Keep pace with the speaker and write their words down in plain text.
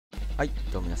はい、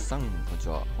どうも皆さん、こんにち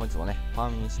は。本日もね、ファ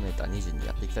ーミングシミュレーター22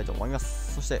やっていきたいと思いま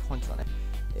す。そして本日はね、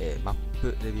マッ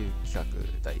プレビュー企画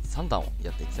第3弾を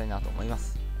やっていきたいなと思いま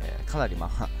す。かなり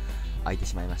空いて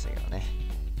しまいましたけどね。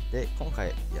で、今回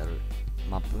やる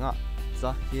マップが The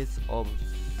Hills of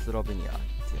Slovenia ってい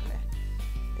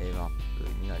うね、マップ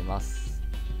になります。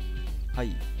は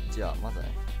い、じゃあまず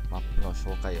ね、マップの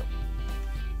紹介を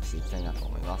していきたいなと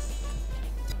思います。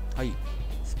はい、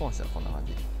スポンしたらこんな感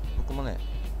じ。僕もね、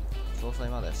詳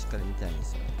細まではしっかり見てないんで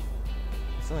すよね。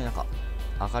すごいなんか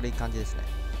明るい感じですね。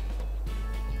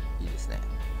いいですね。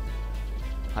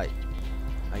はい。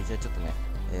はい、じゃあちょっとね、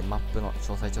マップの詳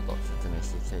細ちょっと説明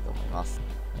していきたいと思います。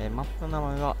マップの名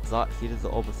前は The Hills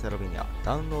of Slovenia。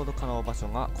ダウンロード可能場所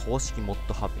が公式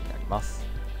MODHUBになります。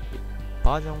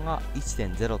バージョンが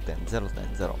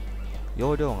 1.0.0.0。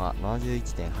容量が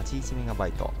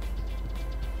 71.81MB。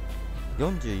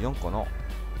44個の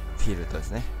フィールドで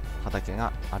すね。畑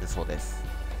があるそうです。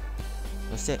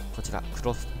そしてこちらク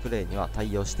ロスプレイには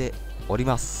対応しており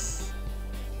ます。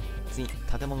次、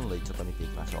建物類ちょっと見てい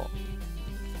きましょう。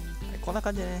こんな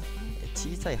感じでね、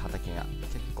小さい畑が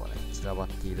結構ね散らばっ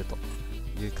ていると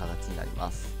いう形になり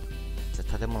ます。じゃ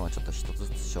あ建物をちょっと一つず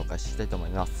つ紹介していきたいと思い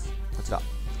ます。こちら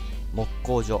木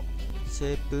工所、シ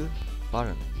ェイプバル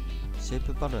ー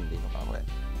ンでいいのかな、これ。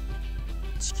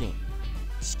チキ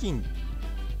ン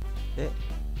で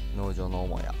農場の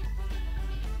母屋、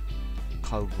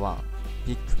カウバン、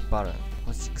ビッグバルーン、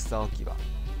干し草置き場。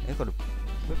これ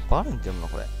バルーンって読むの？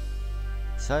これ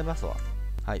調べますわ。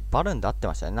はい、バルーンで合って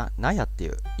ましたね。納屋ってい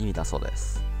う意味だそうで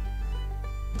す。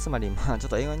つまりちょっ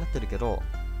と英語になってるけど、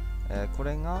こ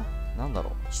れがなんだろ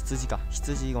う、羊小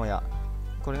屋、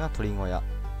これが鳥小屋、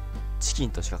チキ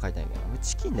ンとしか書いてないけど、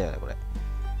チキンだよねこれ。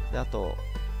で、あと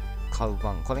カウ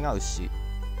バン、これが牛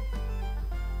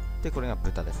で、これが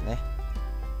豚ですね。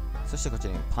そしてこち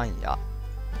らにパン屋、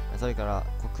それから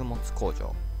穀物工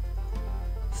場、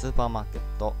スーパーマーケッ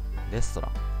ト、レストラ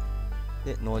ン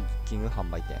で農機具販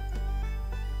売店、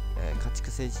家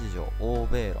畜製糸場、オ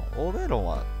ーベイロン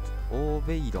は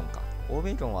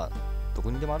どこ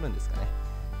にでもあるんですかね。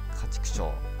家畜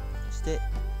商、そして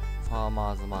ファー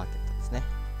マーズマーケットですね。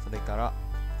それから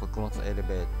穀物エレベ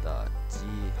ーター G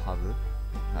ハブ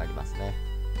がありますね。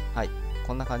はい、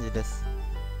こんな感じです。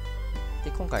で、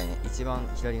今回ね、一番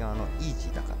左側のイージ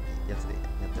ーだかっていうやつでや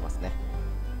ってますね。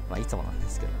いつもなんで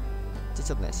すけど。じゃあ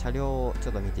ちょっとね、車両をち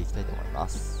ょっと見ていきたいと思いま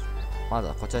す。まず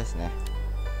はこちらですね。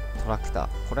トラクター。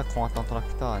これは小型のトラ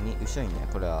クターに、後ろにね、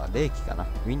これは冷気かな。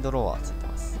ウィンドローワーついて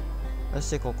ます。そし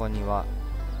てここには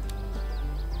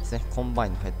ですね、コンバイ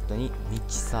ンのヘッドにミ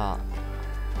キサー。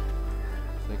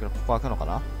それからここ開くのか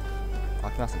な？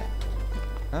開きますね。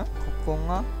ここ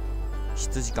が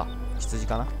羊か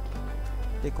な。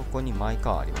で、ここにマイ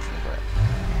カーありますね、こ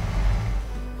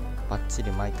れ。バッチ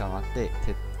リマイカーがあって、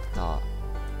テッター。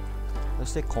そ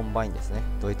してコンバインですね、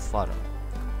ドイツファールの。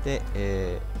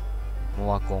で、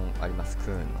モアコンあります、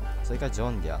クーンの。それからジョ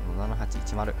ンディアの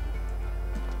7810。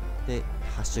で、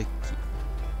ハッシュ機。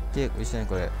で、後ろに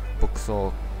これ、牧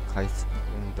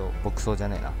草じゃ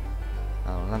ねえな。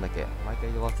なんだっけ、毎回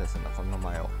色忘れするんだ、この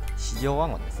前を。試乗ワ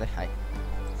ゴンですね、はい。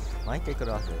毎回こ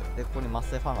れ忘れる。で、ここにマッ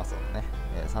セファーガソンのね、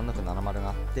3670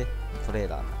があって、トレー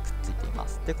ラーがくっついていま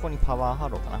す。で、ここにパワーハ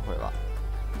ローかな、これは。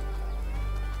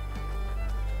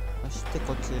そして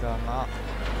こちらが、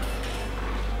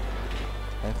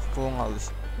ここが牛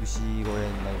小屋にな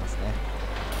りますね。は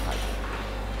い。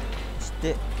そし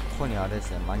て、ここにあれで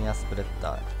すね、マニアスプレッ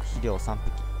ダー、肥料3匹。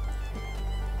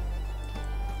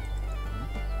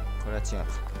これは違う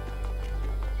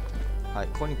か。はい、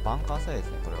ここにバンカーサイです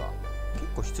ね、これは。結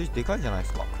構羊でかいじゃないで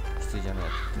すか。羊じゃねえっ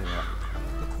ていうのは。で、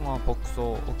ここが牧草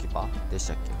置き場でし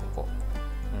たっけ、ここ。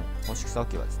干し草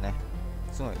置き場ですね。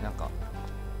すごいなんか、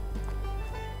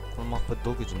このマップ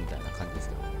独自みたいな感じです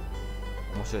けど、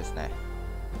面白いですね。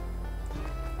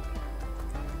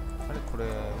あれ、これ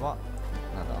は、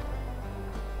なんだ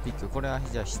ビッグ、これは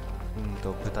じゃあ、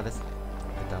豚ですね。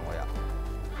豚小屋。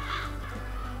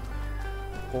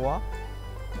ここは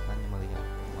何もできない。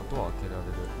ドア開けられ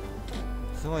る。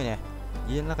すごいね。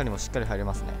家の中にもしっかり入れ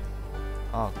ますね。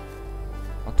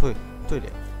トイレ。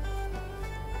こ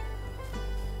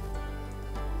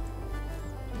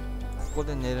こ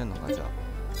で寝れるのか、じゃ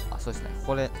あ。そうですね。こ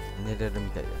こで寝れるみ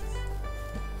たいです。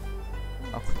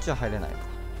こっちは入れないのか。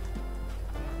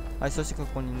はい、そしてこ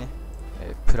こにね、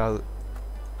プラウ。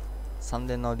3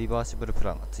連のリバーシブルプ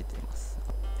ラウがついています。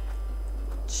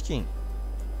チキン。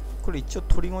これ一応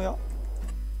鳥小屋？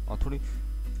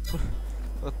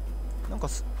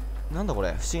なんだこ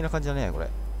れ、不思議な感じだね、これ。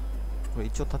これ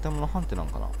一応建物判定なん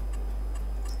かな。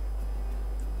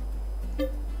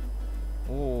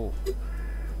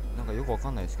なんかよよくわ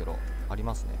かんないですけど、あり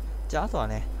ますね。じゃあ、あとは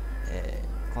ね、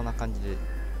こんな感じで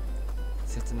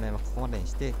説明はここまでに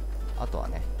して、あとは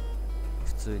ね、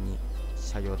普通に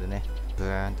車両でね、ブ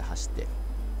ーンって走って、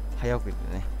早送り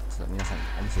でね、ちょっと皆さんに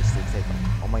お見せしていきたい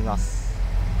と思います。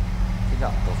それで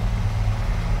は、どうぞ。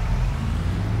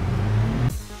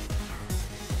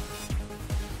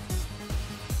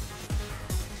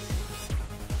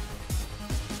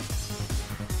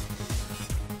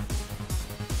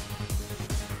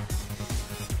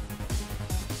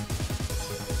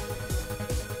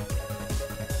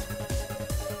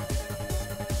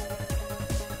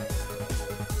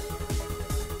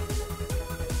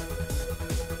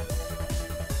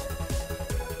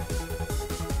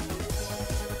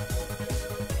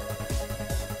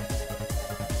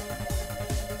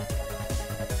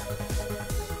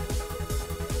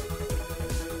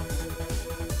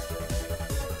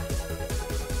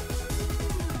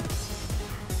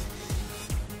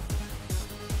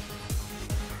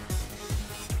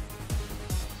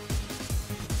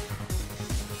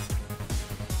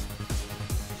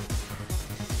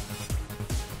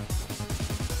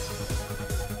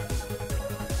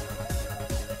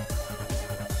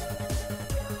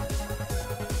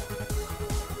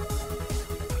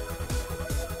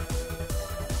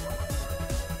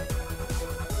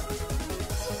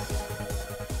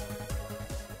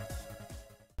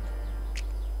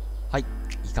はい、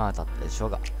いかがだったでしょ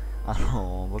うか。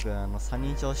僕三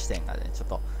人称視点がね、ちょっ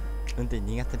と運転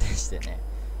苦手でしてね、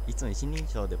いつも一人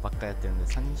称でばっかやってるん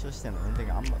で、三人称視点の運転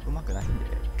があんま上手くないんで、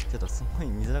ちょっとすごい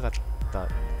見づらかった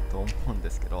と思うんで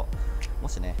すけど、も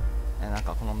しね、なん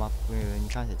かこのマップに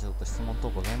関してちょっと質問等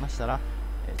ございましたら、ち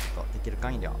ょっとできる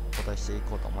限りはお答えしてい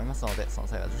こうと思いますので、その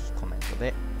際はぜひコメント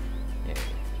で、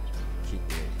聞い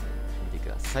てみてく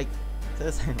ださい。そ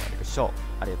れでは最後までご視聴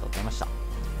ありがとうございました。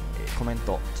コメン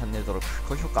ト、チャンネル登録、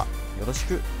高評価よろし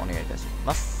くお願いいたし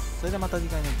ます。それではまた次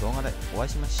回の動画でお会い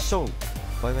しましょう。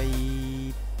バイバイ。